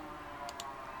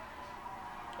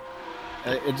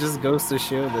 It just goes to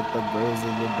show that the bros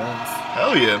are the best.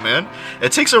 Hell yeah, man.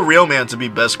 It takes a real man to be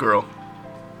best girl.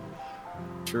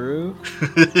 True.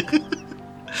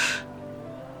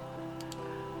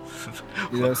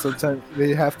 Sometimes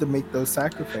they have to make those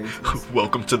sacrifices.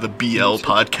 Welcome to the BL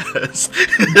podcast.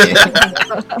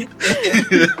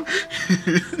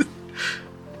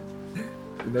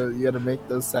 You gotta make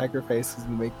those sacrifices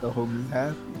and make the homies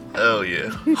happy. Hell yeah.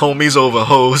 Homies over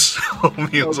hoes.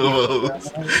 Homies over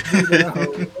hoes.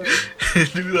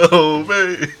 Do the whole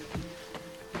thing.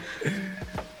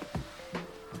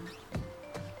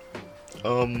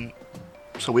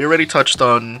 So we already touched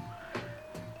on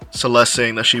Celeste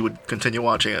saying that she would continue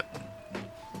watching it.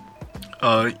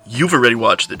 You've already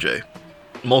watched it, Jay.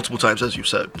 Multiple times, as you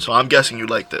said. So I'm guessing you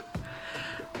liked it.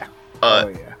 Oh,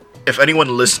 yeah. If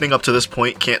anyone listening up to this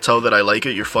point can't tell that I like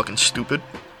it, you're fucking stupid.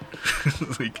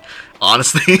 Like,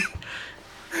 honestly,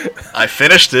 I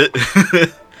finished it.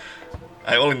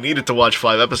 I only needed to watch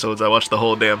 5 episodes. I watched the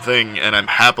whole damn thing, and I'm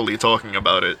happily talking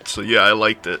about it. So yeah, I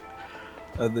liked it.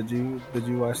 Did you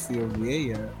watch the OVA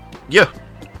yet? Yeah.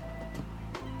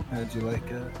 How'd you like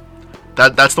it?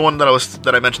 That's the one that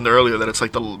I mentioned earlier. That it's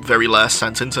like the very last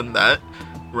sentence, and that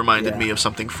reminded me of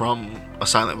something from A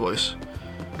Silent Voice.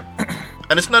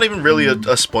 And it's not even really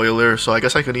a spoiler, so I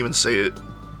guess I could even say it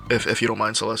if you don't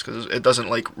mind, Celeste, because it doesn't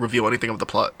like reveal anything of the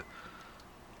plot.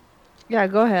 Yeah,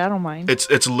 go ahead. I don't mind.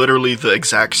 It's literally the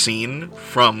exact scene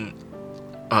from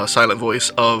Silent Voice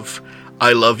of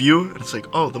 "I Love You," and it's like,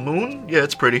 oh, the moon? Yeah,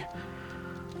 it's pretty.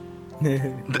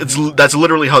 That's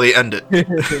literally how they end it.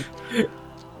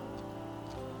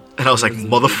 And I was like,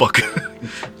 motherfucker.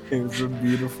 It was a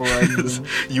beautiful ending.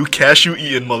 You cashew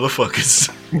eating motherfuckers.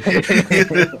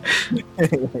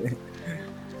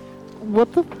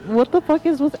 What the fuck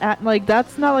is with like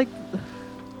that's not like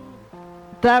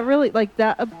that really like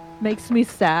that makes me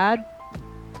sad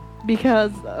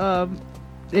because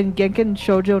in Genkin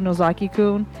Shoujo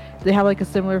Nozaki-kun they have like a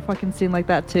similar fucking scene like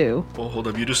that too. Well, hold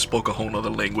up, you just spoke a whole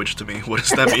nother language to me. What does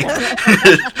that mean?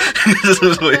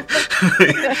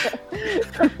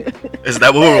 Is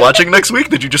that what we're watching next week?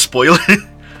 Did you just spoil it?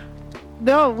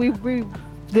 No, we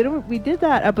did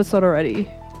that episode already.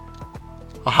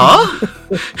 Huh?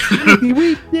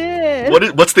 We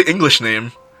did. What's the English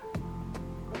name?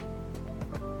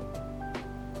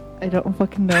 I don't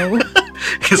fucking know.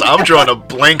 Because I'm drawing a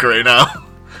blank right now.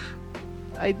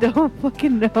 I don't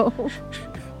fucking know.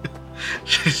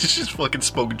 She just fucking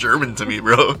spoke German to me,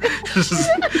 bro.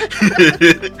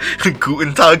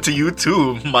 Guten Tag to you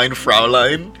too, mein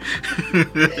Fraulein.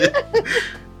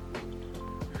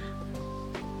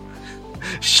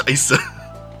 Scheiße.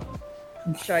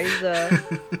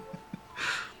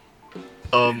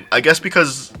 I guess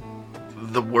because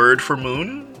the word for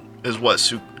moon is what,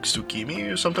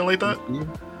 Tsukimi or something like that?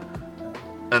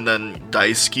 And then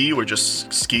Daisuki, or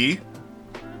just ski.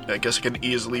 I guess it can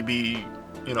easily be,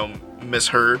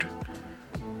 misheard.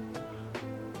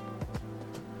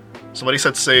 Somebody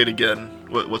said say it again.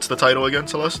 What's the title again,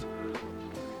 Celeste?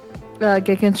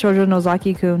 Genkin Shoujo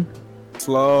Nozaki-kun.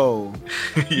 Slow.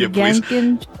 Yeah, please.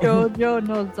 Genkin Shoujo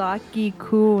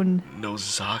Nozaki-kun.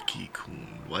 Nozaki-kun.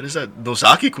 What is that?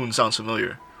 Nozaki-kun sounds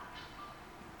familiar.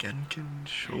 Genkin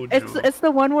Shoujo. It's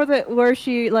the one where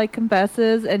she like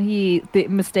confesses and he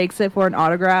mistakes it for an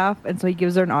autograph, and so he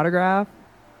gives her an autograph.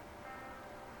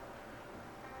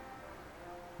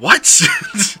 What?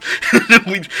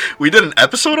 we did an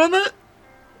episode on that?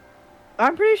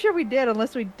 I'm pretty sure we did.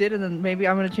 Unless we didn't, then maybe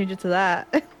I'm gonna change it to that.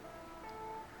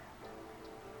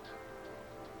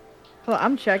 Well,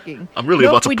 I'm checking. I'm really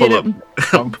about to pull up.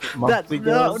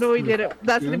 No, we didn't.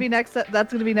 That's gonna be next.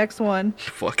 That's gonna be next one.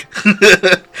 Fuck.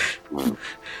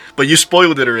 But you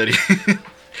spoiled it already.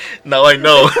 Now I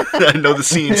know. I know the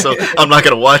scene, so I'm not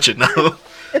gonna watch it now.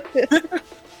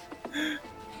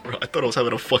 Bro, I thought I was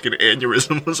having a fucking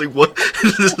aneurysm. I was like, what?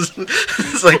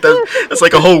 It's like that. That's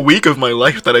like a whole week of my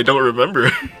life that I don't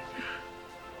remember.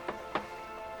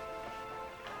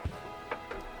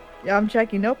 Yeah, I'm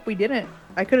checking. Nope, we didn't.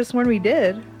 I could have sworn we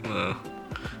did.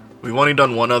 We've only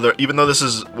done one other, even though this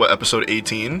is, episode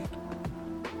 18?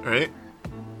 Right?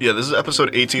 Yeah, this is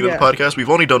episode 18 of the podcast. We've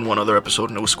only done one other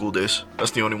episode, No School Days. That's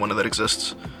the only one that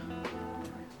exists.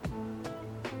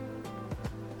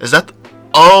 Is that?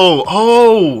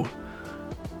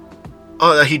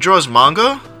 He draws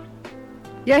manga.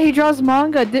 Yeah, he draws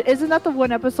manga. Isn't that the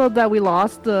one episode that we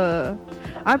lost the?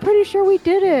 I'm pretty sure we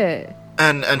did it.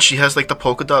 And she has like the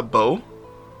polka dot bow.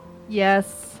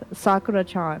 Yes,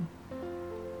 Sakura-chan.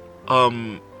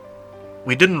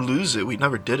 We didn't lose it. We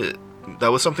never did it.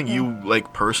 That was something you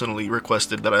like personally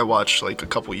requested that I watched like a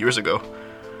couple years ago.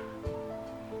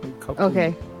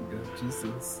 Okay.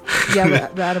 Jesus. Yeah,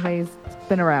 the anime's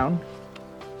been around.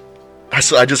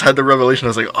 I just had the revelation. I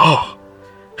was like, oh,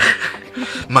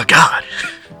 my God.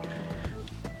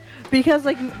 Because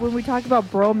like when we talk about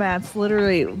bromance,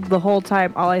 literally the whole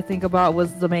time all I think about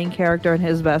was the main character and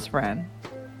his best friend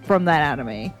from that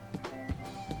anime.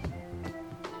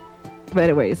 But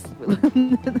anyways, let's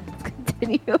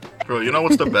continue. Bro, you know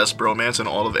what's the best bromance in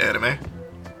all of anime?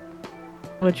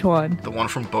 Which one? The one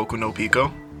from Boku no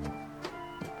Pico.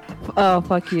 Oh,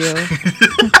 fuck you.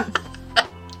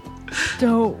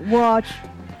 Don't watch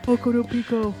Boku no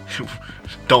Pico.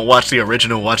 Don't watch the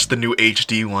original, watch the new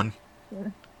HD one.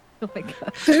 Oh my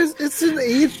god. It's an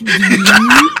HD.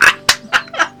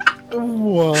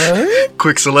 What?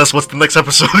 Quick, Celeste, what's the next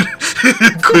episode?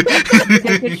 Quick.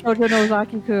 Genkin Shoujo no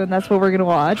Zaki-kun, that's what we're gonna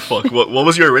watch. Fuck, what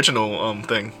was your original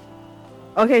thing?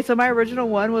 Okay, so my original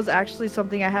one was actually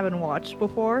something I haven't watched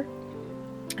before.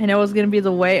 And it was gonna be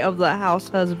The Way of the House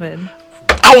Husband.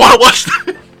 I wanna watch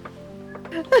that!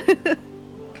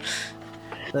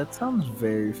 That sounds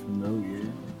very familiar.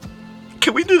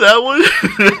 Can we do that one?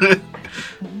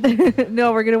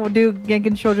 No, we're gonna do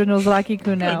Genkin Shoujo no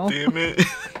Zaki-kun now. God damn it.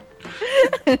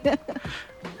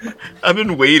 I've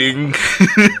been waiting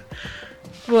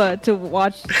What, to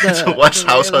watch the to watch the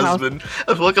Way House of the Husband.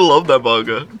 I fucking love that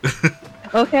manga.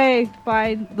 Okay,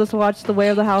 fine. Let's watch The Way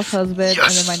of the House Husband,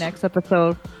 Yes! and then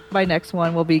my next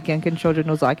one will be Genkin Shoujo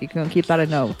no Zaki-kun. Keep that in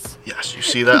notes. Yes, you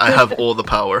see that? I have all the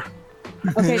power.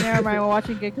 Okay, never mind. We're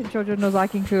watching Genkin Shoujo no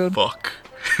Zaki-kun. Fuck.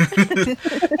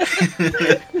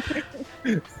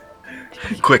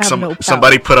 Quick, Have no power.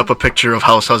 somebody put up a picture of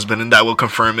House Husband and that will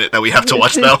confirm it that we have to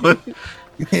watch that one.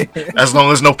 As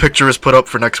long as no picture is put up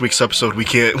for next week's episode, we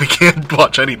can't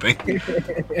watch anything.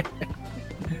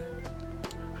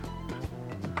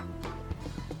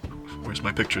 Where's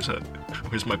my pictures at?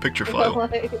 Where's my picture file?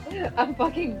 I'm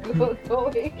fucking going.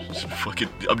 Fuck it.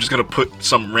 I'm just gonna put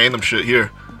some random shit here.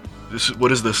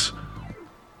 What is this?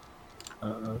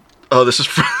 Oh, this is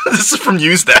from this is from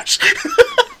Usedash.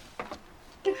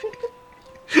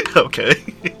 Okay.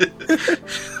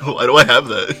 Why do I have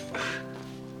that?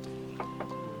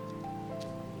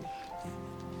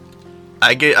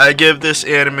 I give this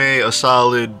anime a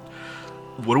solid.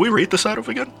 What do we rate this out of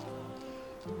again?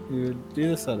 You do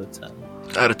this out of 10.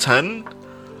 Out of 10?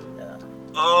 Yeah.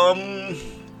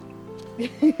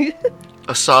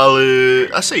 A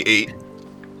solid. I say 8.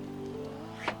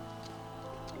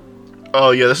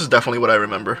 Oh yeah, this is definitely what I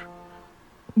remember.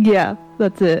 Yeah,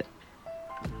 that's it.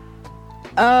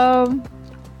 I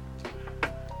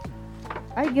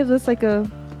give this like a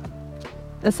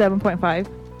 7.5,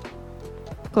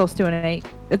 close to an 8.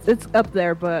 It's up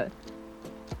there, but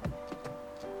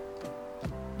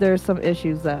there's some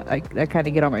issues that kind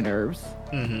of get on my nerves.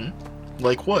 Mm-hmm.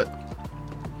 Like what?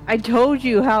 I told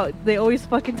you how they always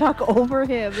fucking talk over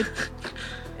him.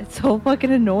 It's so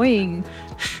fucking annoying.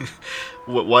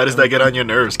 Why does that get on your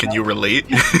nerves? Can you relate?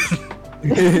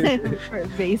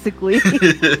 Basically. He's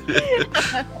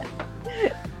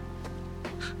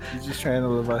just trying to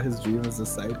live out his dream as a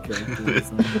side character.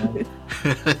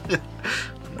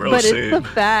 Bro, but same. it's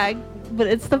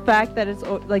the fact that it's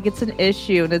like it's an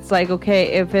issue, and it's like, okay,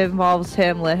 if it involves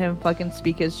him, let him fucking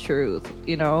speak his truth,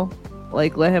 you know?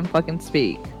 Like, let him fucking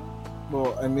speak.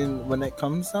 Well, I mean, when it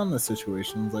comes down to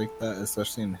situations like that,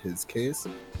 especially in his case,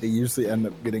 they usually end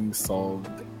up getting solved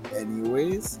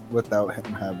anyways without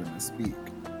him having to speak.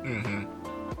 Mm-hmm.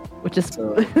 Which is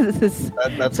So, this is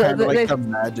That's So kind of they- like the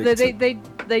magic.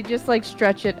 they just like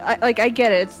stretch it. I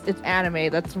get it. It's anime.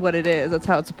 That's what it is. That's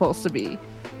how it's supposed to be.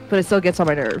 But it still gets on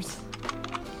my nerves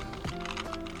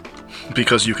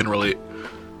Because you can relate.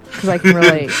 because I can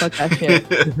relate. Fuck that shit.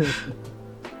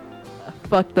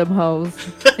 Fuck them hoes.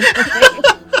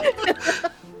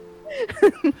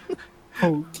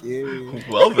 Okay.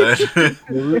 Well then.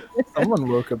 Someone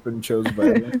woke up and chose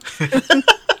violence.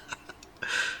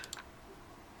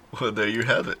 Well, there you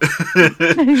have it.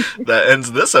 That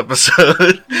ends this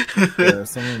episode. Yeah,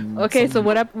 Okay, so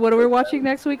what are we watching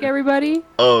next week, everybody?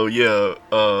 Oh yeah.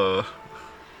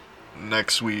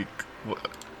 Next week.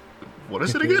 What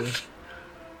is it again?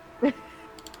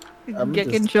 I'm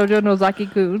Genkin just- Shoujo no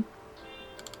Zaki-kun.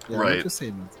 Yeah, Right. I'm just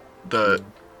saying The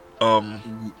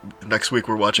Next week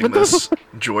we're watching What the this.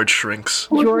 George Shrinks.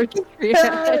 George.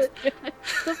 Yeah. What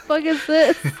the fuck is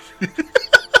this?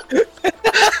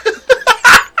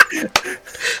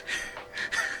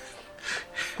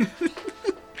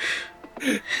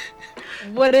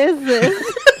 What is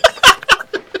this?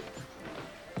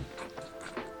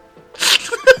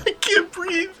 I can't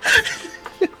breathe.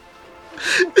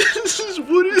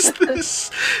 What is this?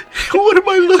 What am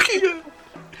I looking at?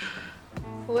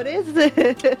 What is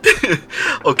this?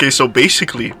 Okay, so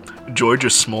basically, George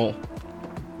is small.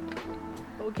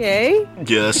 Okay.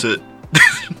 Yeah, that's it.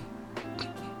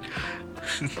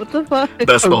 What the fuck?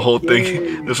 That's the whole Okay.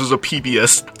 thing. This was a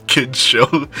PBS kids show.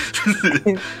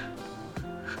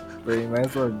 But you might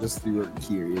as well just do what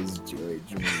Curious George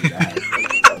movie.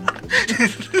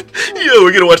 Yeah,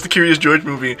 we're gonna watch the Curious George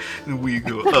movie, and we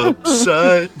go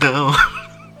upside down.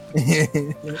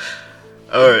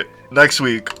 Alright, next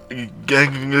week. Kun.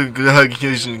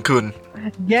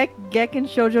 Gek and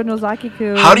Shoujo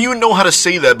Nozaki-kun. How do you know how to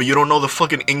say that, but you don't know the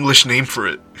fucking English name for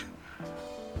it?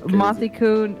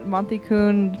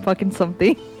 Monty-kun, fucking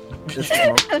something. Just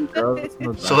smoke girls,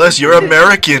 no Celeste, you're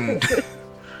American.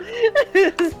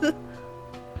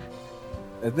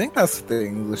 I think that's the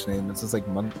English name. It's just like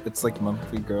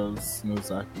Monthly Girls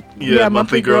Nozaki. Yeah,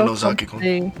 Monthly Girl Nozaki-kun.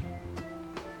 something.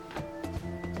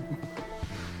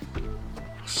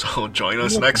 So join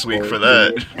us next week for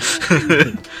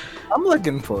that. I'm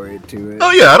looking forward to it.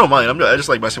 Oh yeah, I don't mind. I just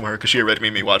like messing with her because she already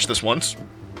made me watch this once.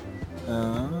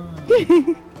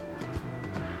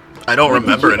 I don't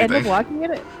remember Did you end anything. up watching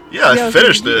it? Yeah, I so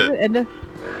finished did you it. end up-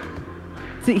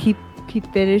 See, he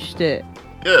finished it.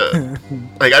 Yeah.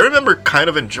 Like, I remember kind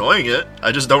of enjoying it.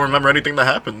 I just don't remember anything that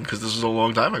happened because this was a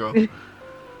long time ago.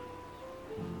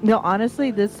 No,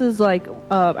 honestly, this is like,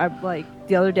 I'm like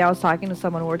the other day I was talking to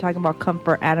someone. We were talking about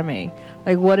comfort anime.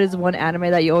 Like, what is one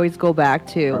anime that you always go back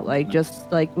to? Like,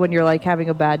 just like when you're like having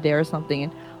a bad day or something.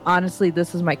 And honestly,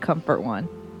 this is my comfort one.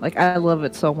 Like, I love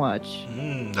it so much.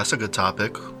 That's a good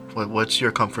topic. What's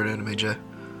your comfort anime, Jay?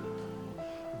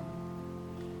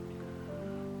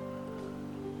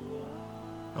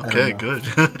 Okay, good.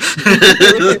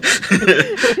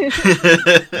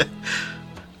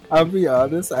 I'll be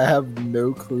honest, I have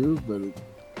no clue, but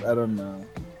I don't know.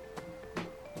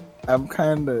 I'm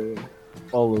kind of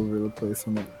all over the place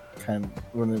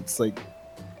when it's like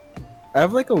I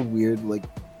have like a weird like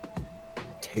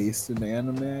taste in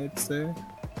anime, I'd say.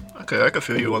 Okay, I can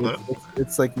feel you on that.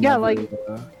 It's like Yeah, never, like-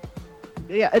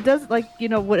 Yeah, it does, like, you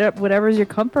know, whatever's your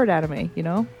comfort anime, you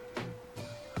know?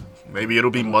 Maybe it'll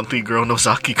be Monthly Girl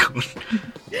Nozaki-kun.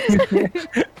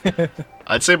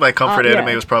 I'd say my comfort yeah.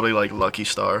 anime was probably like Lucky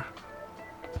Star.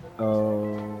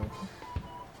 Oh,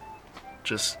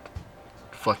 Just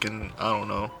fucking, I don't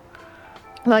know.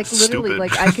 Like, literally, Stupid.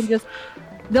 like, I can just...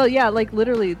 No, yeah, like,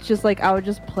 literally, it's just, like, I would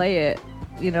just play it,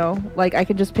 you know? Like, I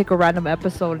can just pick a random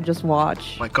episode and just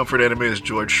watch. My comfort anime is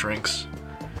George Shrinks.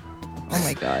 Oh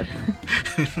my god.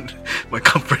 My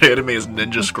comfort anime is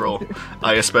Ninja Scroll.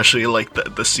 I especially like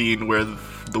the scene where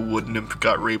the wood nymph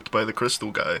got raped by the crystal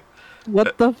guy.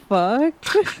 What the fuck?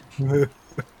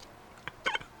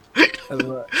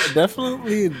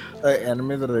 definitely an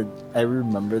anime that I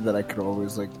remember that I could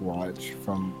always like watch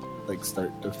from like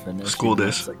start to finish. School even though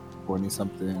days. It's like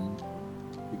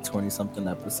 20 something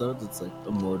episodes. It's like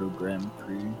Immortal Grand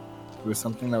Prix. It was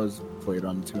something that was played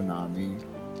on Toonami,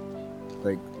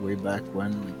 like way back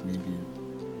when, like maybe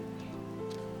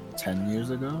 10 years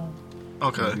ago.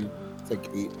 Okay. Maybe it's like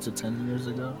 8 to 10 years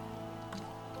ago.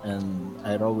 And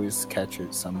I'd always catch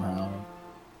it somehow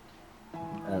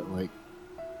at like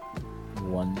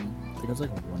 1, I think it was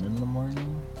like 1 in the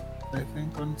morning, I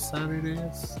think, on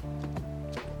Saturdays.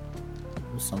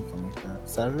 Or something like that.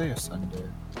 Saturday or Sunday.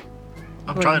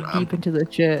 I'm We're trying. deep into the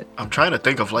shit. I'm trying to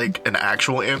think of like an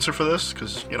actual answer for this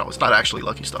because you know it's not actually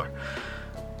Lucky Star.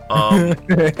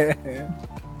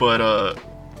 But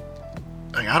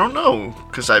like, I don't know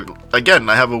because I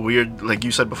have a weird, like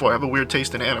you said before, I have a weird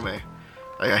taste in anime.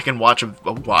 Like, I can watch a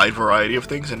wide variety of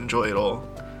things and enjoy it all.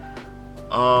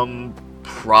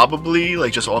 Probably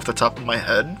like just off the top of my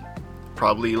head,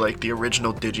 probably like the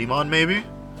original Digimon, maybe.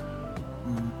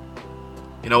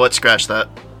 You know what? Scratch that.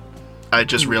 I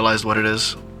just realized what it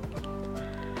is.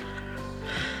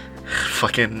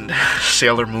 Fucking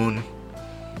Sailor Moon,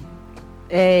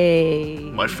 Hey.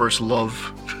 my first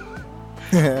love.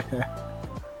 I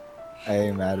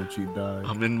ain't mad at you, dog.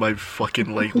 I'm in my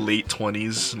fucking like late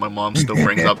 20s. My mom still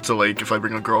brings up to like if I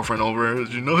bring a girlfriend over,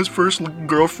 you know his first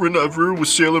girlfriend ever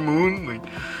was Sailor Moon. Like,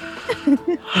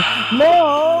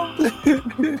 Mom!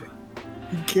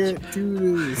 You can't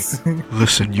do this.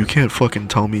 Listen, you can't fucking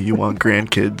tell me you want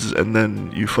grandkids and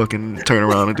then you fucking turn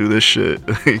around and do this shit.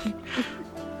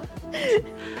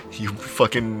 You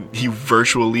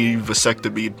virtually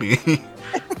vasectomied me.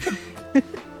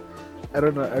 I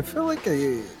don't know. I feel like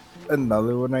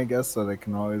another one, I guess, that I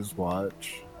can always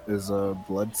watch is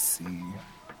Blood Sea.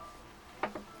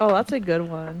 Oh, that's a good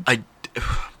one.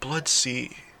 Blood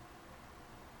Sea.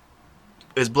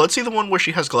 Is Blood Sea the one where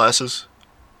she has glasses?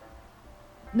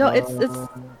 No,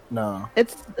 no.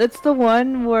 it's the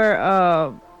one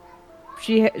where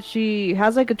she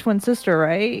has like a twin sister,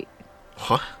 right?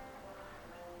 What?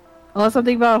 Unless I'm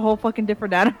thinking about a whole fucking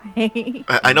different anime.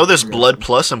 I know there's Blood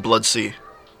Plus and Blood Sea.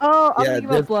 Oh, I'm Yeah, thinking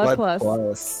about there's Blood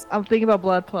Plus. I'm thinking about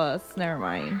Blood Plus. Never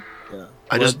mind. Yeah.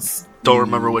 I just don't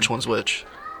remember which one's which.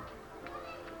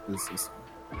 This is...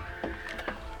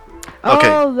 Okay.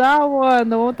 Oh, that one,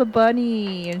 the one with the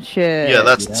bunny and shit. Yeah,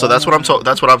 that's what I'm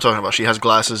talking about. She has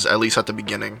glasses at least at the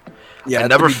beginning. Yeah, I at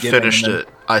never the beginning, finished and then- it.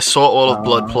 I saw all of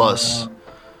Blood Plus.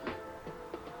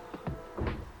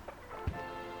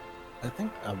 I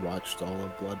think I watched all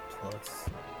of Blood Plus.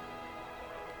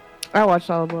 I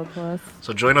watched all of Blood Plus.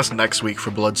 So join us next week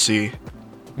for Blood Sea.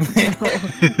 we're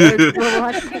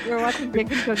watching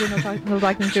Gekken no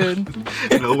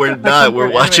Nozaki-kun. No, we're not. We're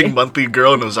watching Monthly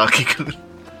Girl Nozaki-kun.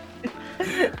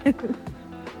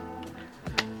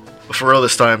 But for real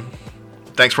this time,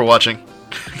 thanks for watching.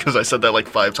 Because I said that like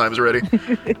 5 times already.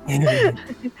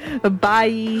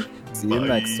 Bye. See you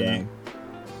next time.